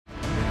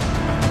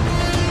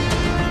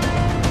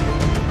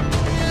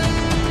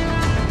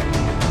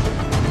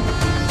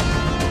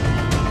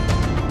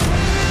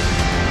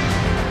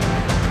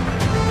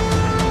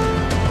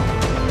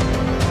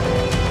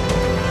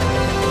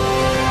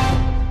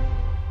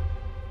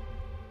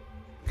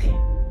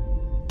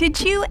Did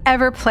you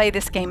ever play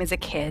this game as a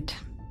kid?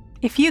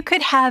 If you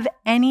could have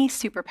any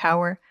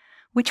superpower,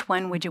 which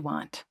one would you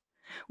want?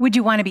 Would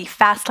you want to be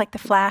fast like the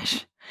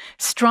Flash?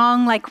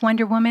 Strong like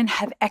Wonder Woman?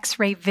 Have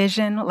X-ray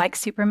vision like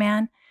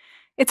Superman?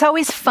 It's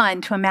always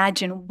fun to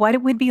imagine what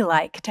it would be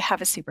like to have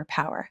a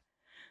superpower.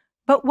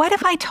 But what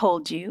if I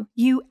told you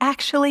you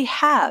actually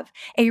have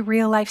a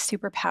real-life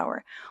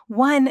superpower,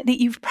 one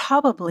that you've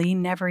probably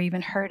never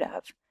even heard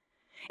of?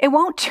 It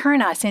won't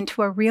turn us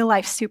into a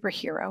real-life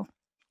superhero.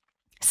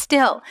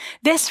 Still,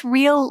 this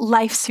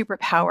real-life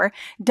superpower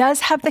does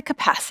have the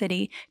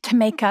capacity to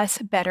make us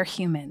better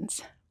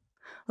humans.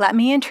 Let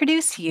me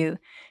introduce you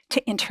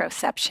to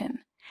Interoception,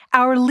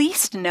 our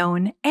least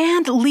known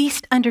and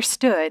least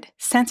understood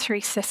sensory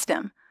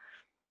system.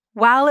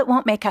 While it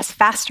won't make us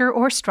faster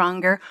or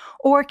stronger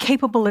or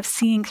capable of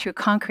seeing through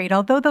concrete,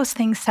 although those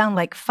things sound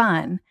like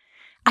fun,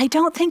 I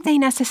don't think they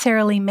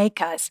necessarily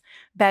make us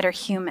better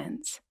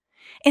humans.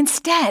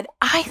 Instead,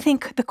 I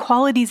think the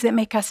qualities that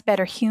make us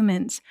better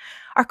humans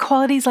are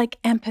qualities like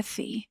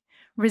empathy,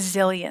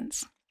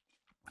 resilience,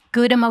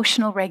 good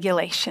emotional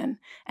regulation,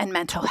 and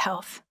mental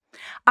health.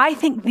 I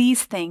think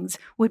these things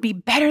would be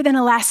better than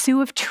a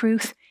lasso of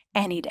truth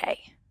any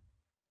day.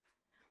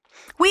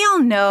 We all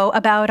know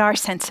about our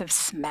sense of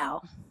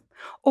smell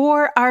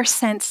or our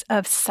sense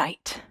of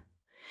sight,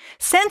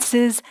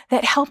 senses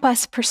that help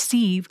us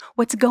perceive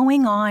what's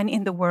going on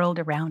in the world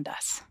around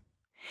us.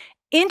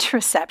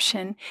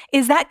 Interoception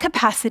is that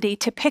capacity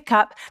to pick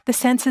up the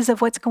senses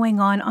of what's going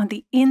on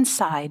the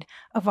inside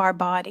of our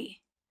body.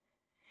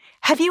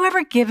 Have you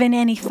ever given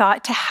any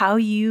thought to how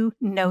you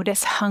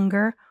notice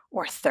hunger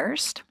or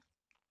thirst?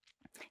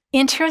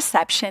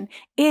 Interoception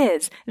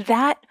is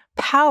that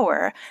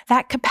power,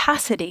 that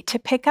capacity to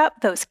pick up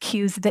those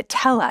cues that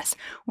tell us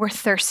we're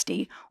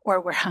thirsty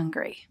or we're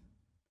hungry.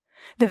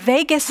 The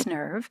vagus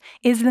nerve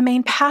is the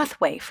main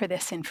pathway for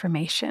this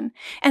information.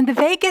 And the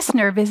vagus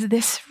nerve is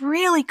this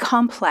really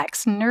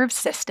complex nerve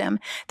system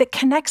that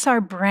connects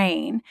our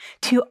brain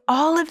to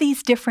all of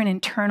these different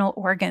internal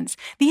organs.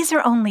 These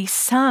are only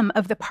some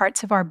of the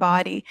parts of our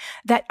body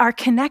that are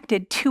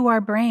connected to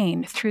our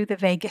brain through the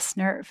vagus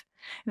nerve.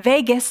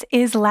 Vagus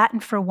is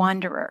Latin for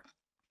wanderer.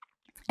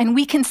 And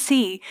we can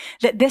see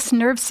that this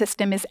nerve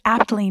system is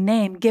aptly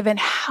named given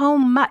how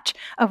much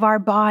of our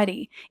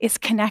body is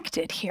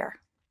connected here.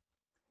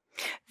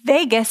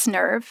 Vagus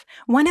nerve,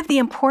 one of the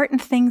important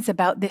things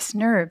about this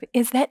nerve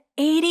is that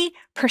 80%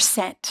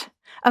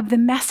 of the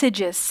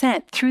messages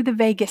sent through the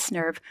vagus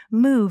nerve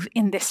move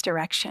in this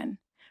direction,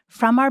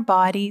 from our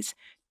bodies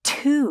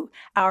to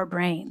our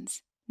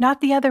brains, not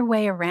the other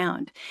way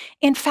around.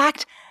 In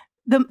fact,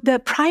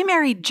 the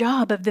primary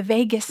job of the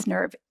vagus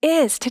nerve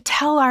is to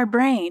tell our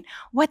brain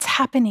what's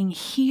happening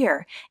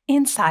here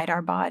inside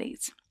our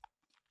bodies.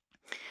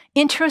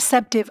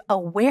 Interoceptive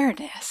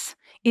awareness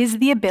is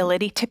the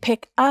ability to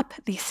pick up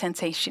these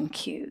sensation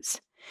cues.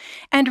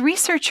 And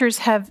researchers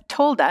have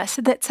told us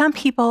that some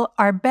people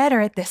are better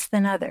at this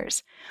than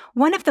others.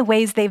 One of the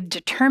ways they've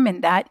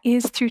determined that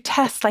is through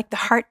tests like the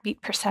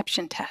heartbeat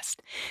perception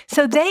test.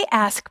 So they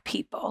ask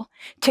people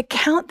to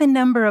count the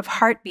number of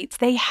heartbeats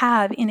they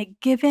have in a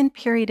given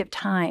period of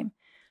time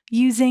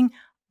using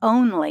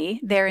only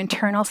their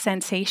internal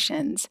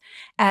sensations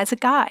as a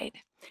guide.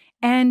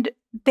 And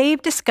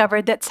they've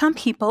discovered that some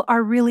people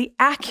are really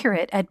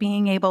accurate at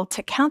being able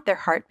to count their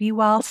heartbeat,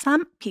 while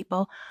some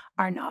people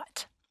are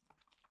not.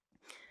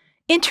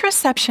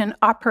 Interoception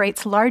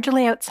operates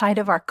largely outside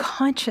of our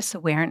conscious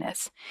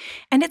awareness,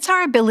 and it's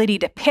our ability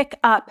to pick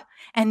up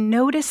and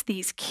notice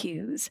these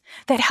cues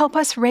that help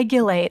us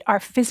regulate our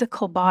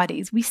physical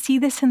bodies. We see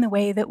this in the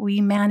way that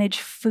we manage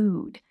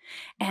food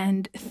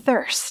and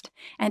thirst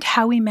and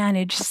how we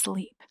manage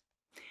sleep.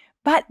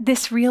 But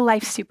this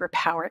real-life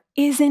superpower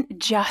isn't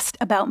just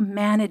about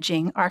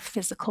managing our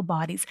physical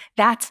bodies.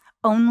 That's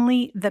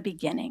only the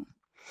beginning.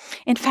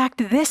 In fact,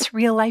 this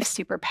real-life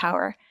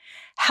superpower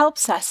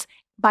helps us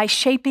by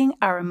shaping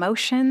our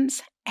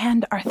emotions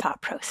and our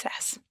thought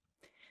process.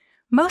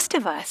 Most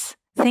of us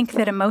think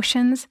that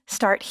emotions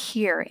start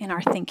here in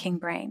our thinking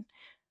brain.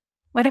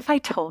 What if I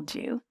told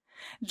you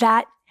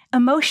that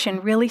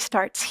emotion really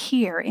starts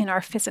here in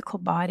our physical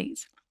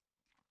bodies?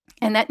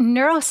 And that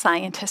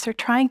neuroscientists are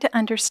trying to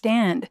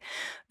understand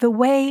the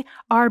way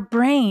our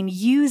brain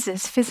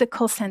uses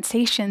physical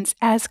sensations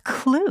as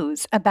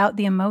clues about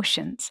the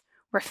emotions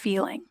we're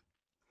feeling.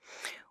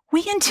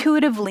 We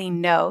intuitively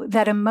know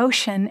that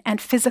emotion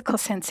and physical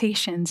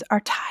sensations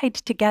are tied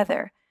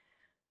together.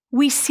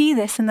 We see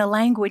this in the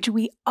language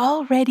we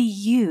already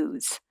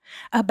use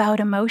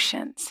about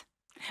emotions.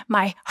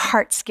 My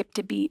heart skipped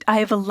a beat. I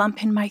have a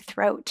lump in my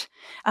throat.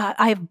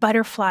 I have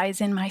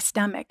butterflies in my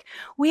stomach.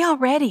 We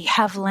already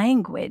have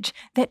language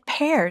that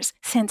pairs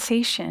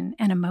sensation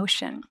and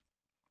emotion.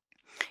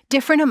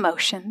 Different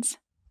emotions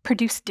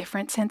produce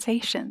different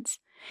sensations.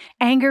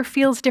 Anger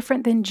feels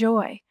different than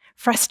joy.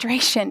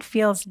 Frustration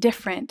feels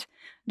different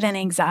than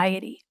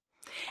anxiety.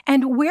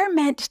 And we're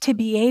meant to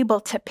be able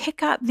to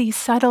pick up these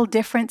subtle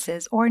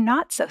differences, or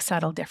not so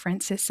subtle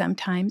differences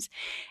sometimes,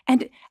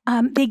 and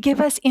they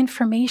give us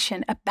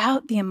information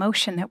about the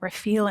emotion that we're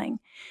feeling.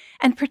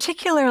 And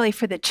particularly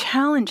for the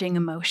challenging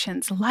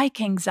emotions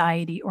like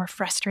anxiety or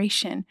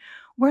frustration,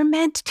 we're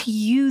meant to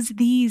use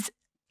these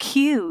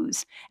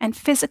cues and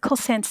physical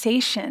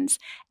sensations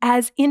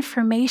as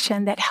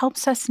information that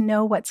helps us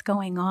know what's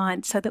going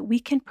on so that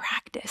we can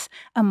practice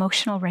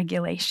emotional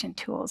regulation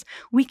tools.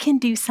 We can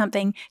do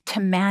something to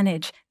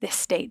manage this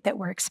state that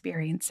we're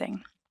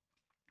experiencing.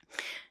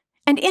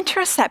 And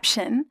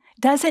interoception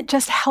doesn't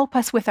just help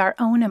us with our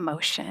own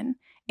emotion,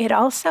 it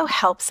also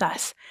helps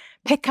us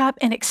pick up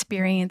and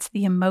experience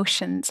the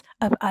emotions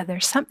of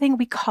others, something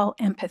we call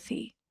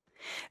empathy.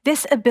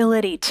 This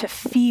ability to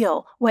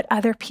feel what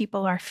other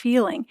people are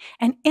feeling.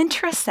 And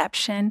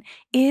interoception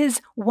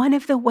is one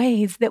of the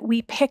ways that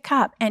we pick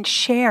up and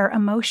share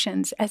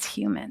emotions as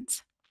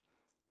humans.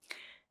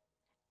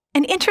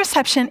 And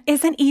interoception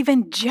isn't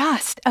even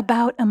just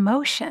about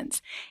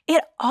emotions.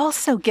 It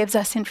also gives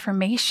us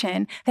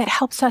information that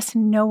helps us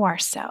know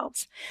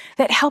ourselves,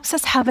 that helps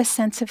us have a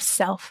sense of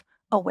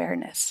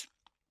self-awareness.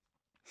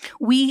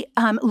 We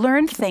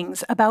learn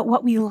things about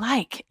what we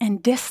like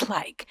and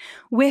dislike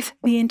with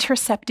the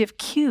interoceptive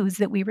cues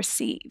that we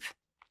receive.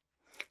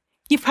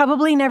 You've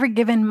probably never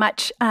given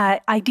much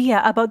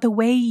idea about the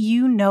way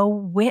you know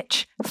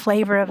which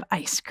flavor of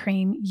ice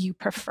cream you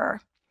prefer.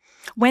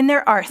 When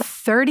there are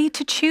 30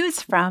 to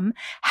choose from,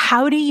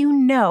 how do you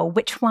know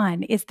which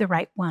one is the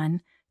right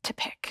one to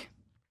pick?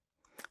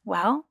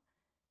 Well,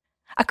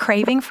 a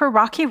craving for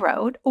Rocky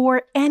Road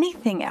or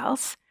anything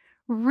else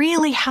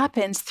really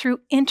happens through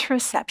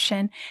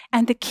interoception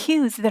and the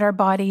cues that our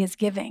body is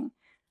giving.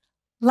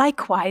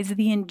 Likewise,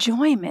 the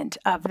enjoyment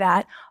of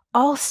that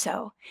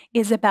also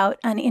is about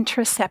an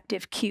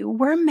interoceptive cue.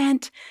 We're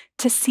meant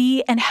to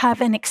see and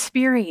have an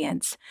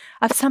experience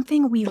of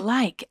something we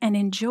like and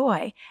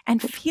enjoy and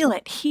feel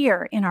it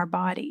here in our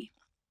body.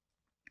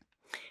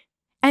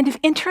 And if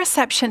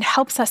interoception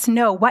helps us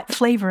know what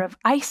flavor of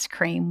ice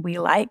cream we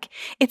like,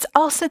 it's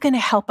also going to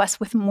help us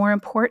with more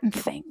important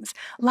things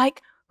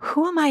like,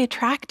 who am I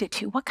attracted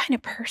to? What kind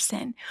of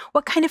person?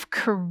 What kind of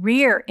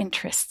career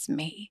interests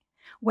me?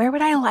 Where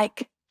would I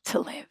like to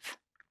live?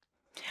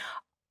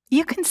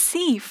 You can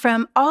see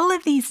from all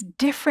of these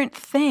different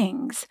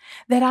things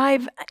that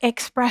I've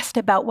expressed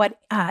about what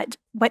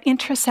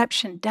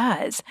interoception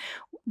does,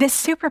 this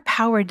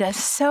superpower does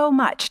so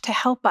much to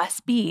help us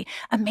be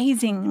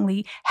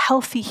amazingly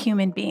healthy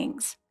human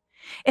beings.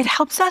 It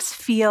helps us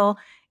feel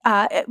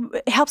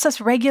it helps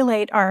us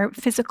regulate our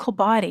physical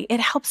body. It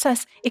helps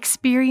us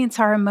experience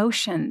our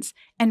emotions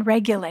and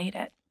regulate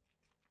it.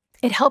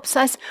 It helps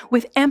us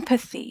with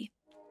empathy.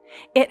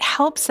 It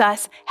helps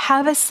us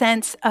have a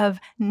sense of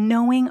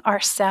knowing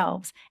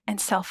ourselves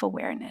and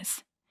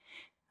self-awareness.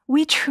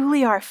 We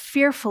truly are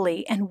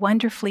fearfully and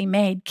wonderfully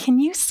made. Can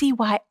you see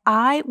why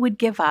I would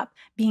give up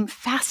being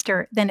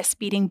faster than a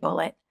speeding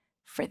bullet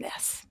for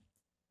this?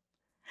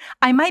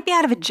 I might be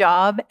out of a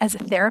job as a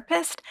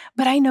therapist,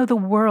 but I know the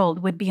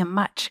world would be a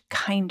much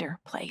kinder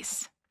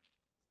place.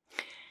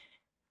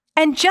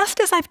 And just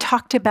as I've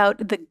talked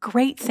about the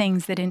great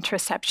things that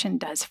interoception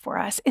does for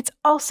us, it's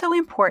also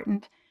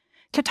important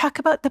to talk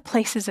about the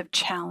places of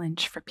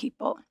challenge for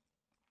people.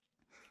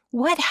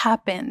 What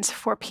happens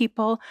for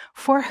people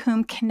for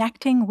whom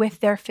connecting with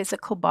their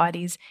physical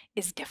bodies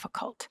is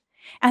difficult?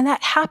 And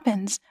that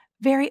happens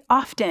very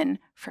often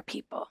for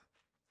people.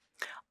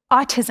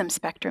 Autism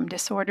spectrum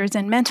disorders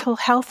and mental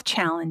health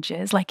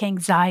challenges like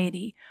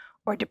anxiety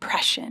or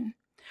depression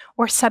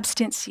or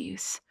substance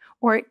use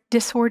or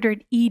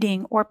disordered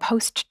eating or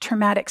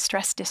post-traumatic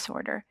stress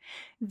disorder.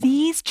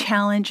 These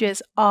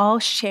challenges all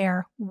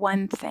share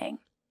one thing: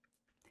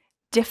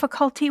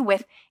 difficulty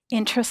with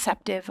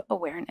interoceptive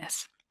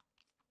awareness.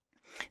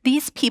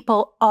 These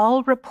people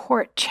all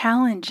report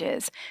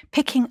challenges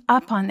picking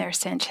up on their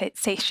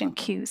sensation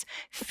cues,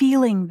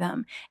 feeling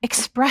them,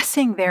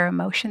 expressing their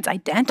emotions,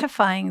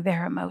 identifying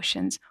their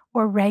emotions,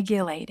 or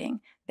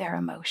regulating their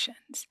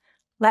emotions.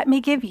 Let me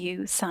give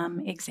you some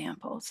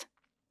examples.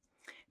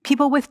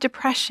 People with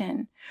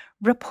depression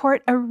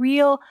report a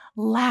real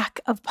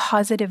lack of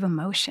positive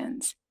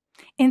emotions.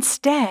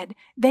 Instead,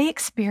 they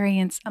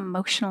experience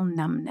emotional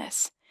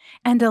numbness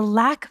and a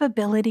lack of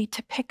ability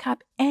to pick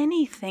up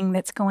anything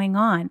that's going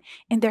on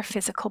in their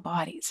physical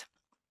bodies.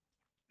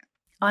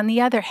 On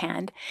the other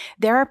hand,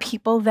 there are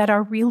people that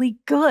are really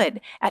good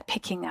at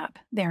picking up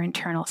their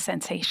internal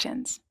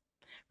sensations,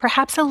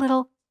 perhaps a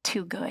little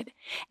too good.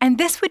 And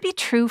this would be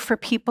true for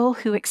people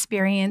who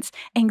experience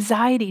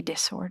anxiety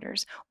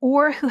disorders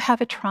or who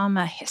have a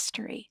trauma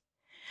history.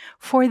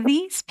 For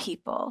these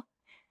people,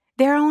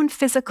 their own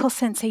physical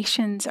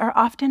sensations are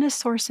often a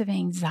source of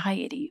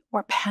anxiety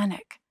or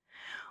panic.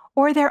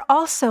 Or they're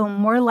also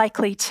more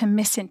likely to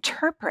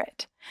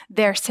misinterpret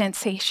their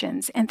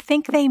sensations and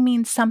think they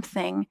mean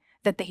something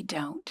that they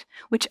don't,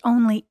 which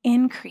only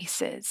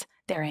increases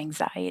their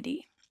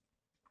anxiety.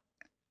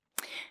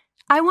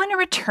 I want to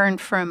return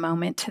for a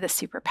moment to the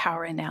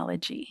superpower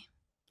analogy.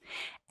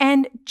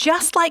 And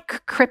just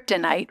like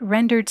kryptonite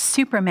rendered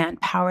Superman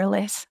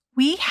powerless,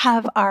 we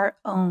have our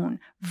own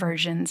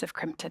versions of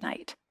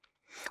kryptonite.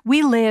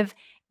 We live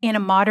in a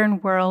modern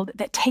world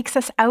that takes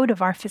us out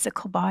of our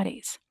physical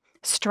bodies.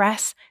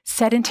 Stress,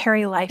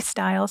 sedentary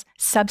lifestyles,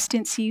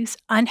 substance use,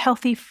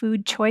 unhealthy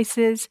food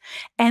choices,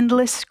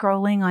 endless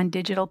scrolling on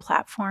digital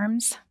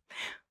platforms.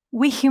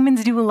 We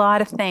humans do a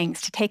lot of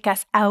things to take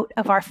us out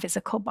of our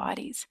physical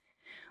bodies.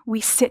 We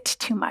sit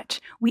too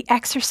much. We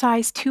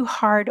exercise too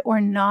hard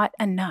or not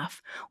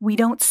enough. We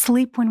don't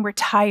sleep when we're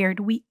tired.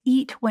 We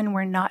eat when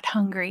we're not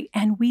hungry.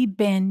 And we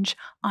binge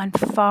on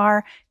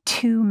far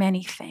too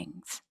many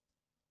things.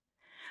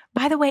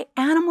 By the way,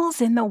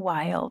 animals in the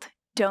wild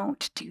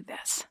don't do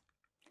this.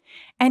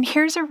 And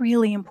here's a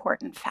really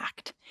important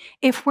fact.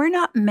 If we're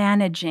not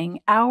managing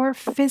our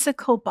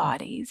physical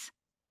bodies,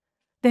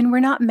 then we're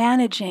not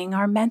managing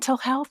our mental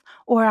health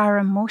or our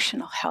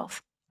emotional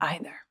health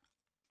either.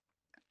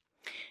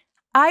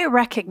 I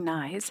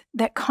recognize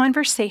that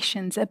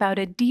conversations about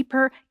a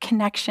deeper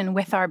connection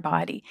with our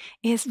body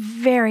is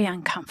very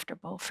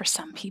uncomfortable for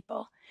some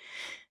people,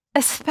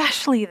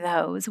 especially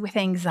those with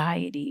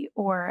anxiety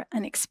or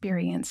an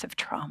experience of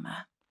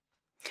trauma.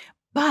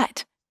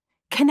 But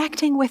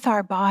connecting with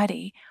our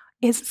body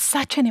is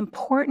such an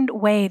important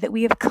way that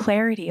we have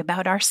clarity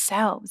about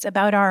ourselves,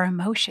 about our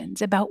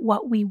emotions, about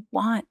what we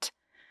want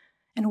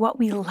and what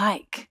we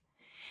like.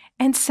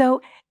 And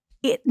so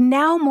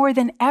now more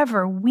than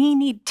ever, we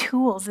need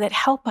tools that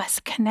help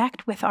us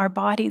connect with our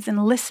bodies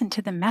and listen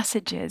to the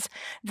messages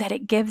that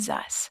it gives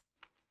us.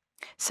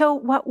 So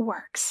what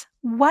works?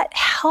 What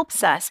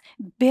helps us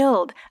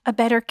build a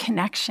better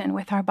connection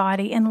with our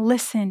body and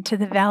listen to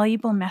the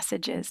valuable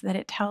messages that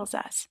it tells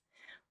us?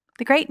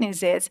 The great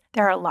news is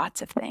there are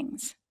lots of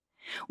things.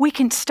 We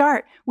can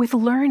start with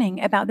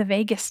learning about the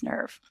vagus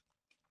nerve.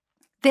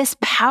 This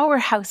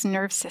powerhouse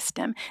nerve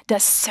system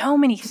does so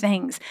many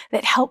things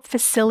that help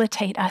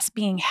facilitate us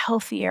being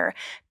healthier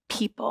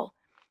people.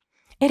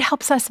 It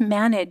helps us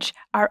manage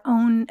our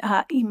own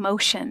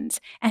emotions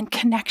and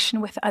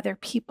connection with other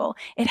people.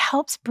 It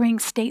helps bring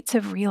states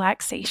of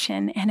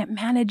relaxation, and it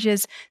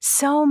manages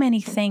so many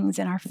things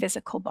in our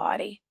physical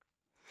body.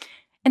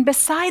 And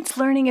besides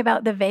learning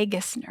about the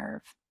vagus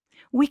nerve,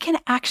 we can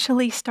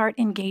actually start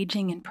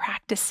engaging in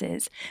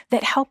practices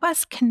that help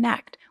us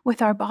connect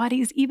with our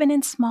bodies even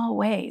in small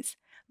ways.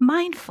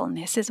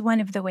 Mindfulness is one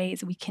of the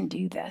ways we can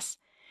do this.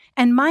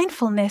 And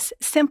mindfulness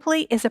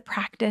simply is a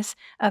practice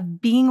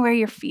of being where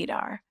your feet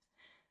are,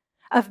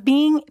 of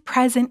being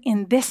present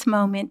in this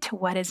moment to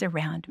what is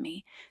around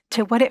me,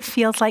 to what it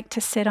feels like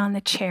to sit on the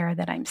chair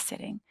that I'm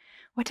sitting.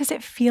 What does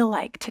it feel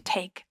like to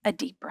take a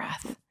deep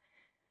breath?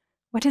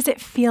 What does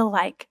it feel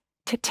like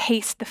to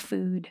taste the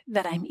food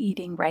that I'm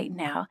eating right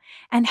now,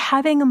 and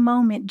having a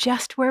moment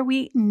just where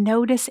we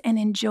notice and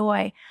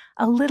enjoy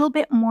a little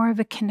bit more of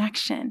a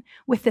connection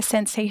with the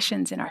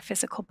sensations in our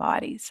physical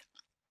bodies.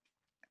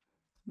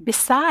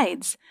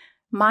 Besides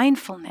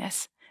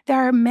mindfulness,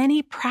 there are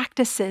many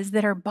practices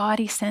that are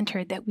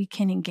body-centered that we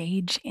can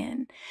engage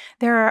in.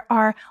 There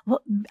are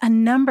a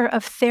number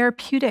of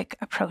therapeutic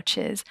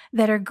approaches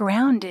that are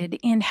grounded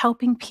in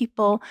helping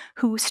people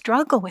who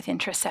struggle with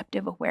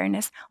interoceptive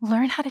awareness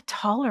learn how to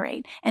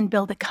tolerate and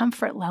build a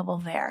comfort level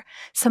there.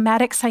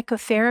 Somatic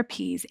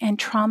psychotherapies and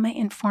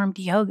trauma-informed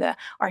yoga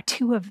are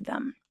two of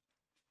them.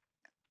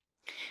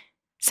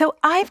 So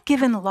I've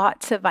given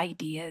lots of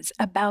ideas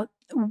about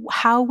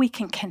how we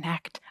can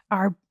connect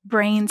our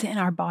brains and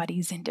our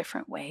bodies in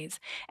different ways,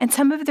 and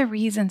some of the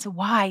reasons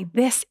why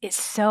this is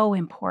so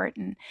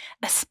important,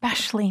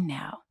 especially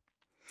now.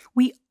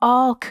 We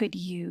all could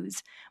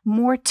use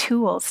more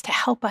tools to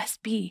help us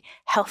be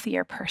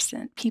healthier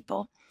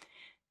people.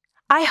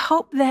 I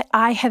hope that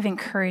I have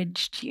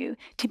encouraged you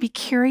to be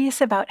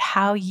curious about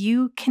how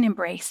you can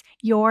embrace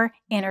your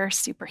inner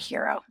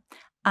superhero.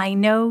 I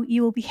know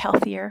you will be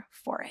healthier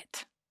for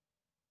it.